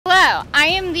I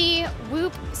am the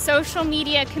WHOOP social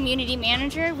media community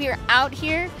manager. We are out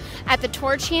here at the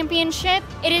Tour Championship.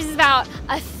 It is about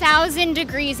 1,000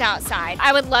 degrees outside.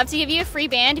 I would love to give you a free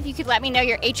band if you could let me know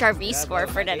your HRV score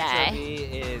for today.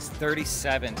 HRV is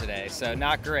 37 today, so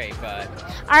not great, but...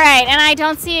 All right, and I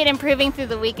don't see it improving through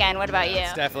the weekend. What about you?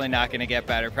 It's definitely not going to get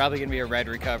better. Probably going to be a red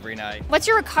recovery night. What's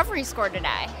your recovery score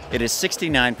today? It is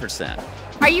 69%.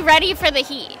 Are you ready for the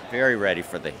heat? Very ready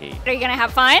for the heat. Are you going to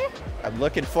have fun? I'm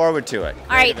looking forward to it.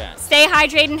 All right, event. stay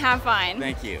hydrated and have fun.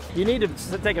 Thank you. You need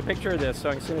to take a picture of this so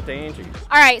I can send it to Angie.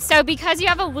 All right, so because you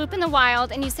have a WHOOP in the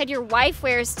wild and you said your wife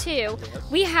wears too,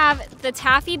 we have the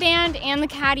taffy band and the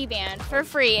caddy band for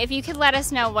free if you could let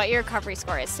us know what your recovery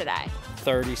score is today.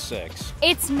 36.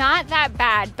 It's not that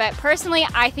bad, but personally,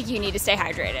 I think you need to stay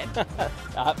hydrated.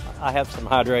 I have some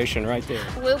hydration right there.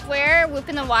 WHOOP wear, WHOOP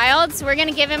in the wild, so we're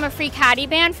gonna give him a free caddy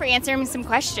band for answering some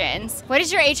questions. What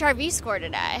is your HRV score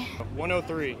today?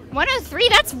 103. 103,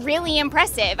 that's really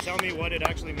impressive. Tell me what it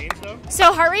actually means though.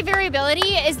 So heart rate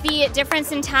variability is the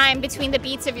difference in time between the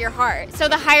beats of your heart. So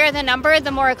the higher the number,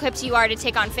 the more equipped you are to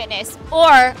take on fitness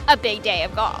or a big day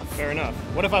of golf. Fair enough.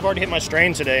 What if I've already hit my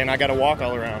strain today and I gotta walk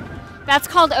all around? That's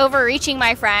called overreaching,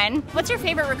 my friend. What's your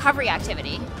favorite recovery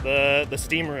activity? The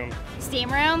steam room.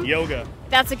 Steam room? Yoga.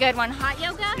 That's a good one. Hot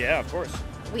yoga? Yeah, of course.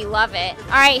 We love it.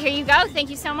 All right, here you go.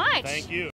 Thank you so much. Thank you.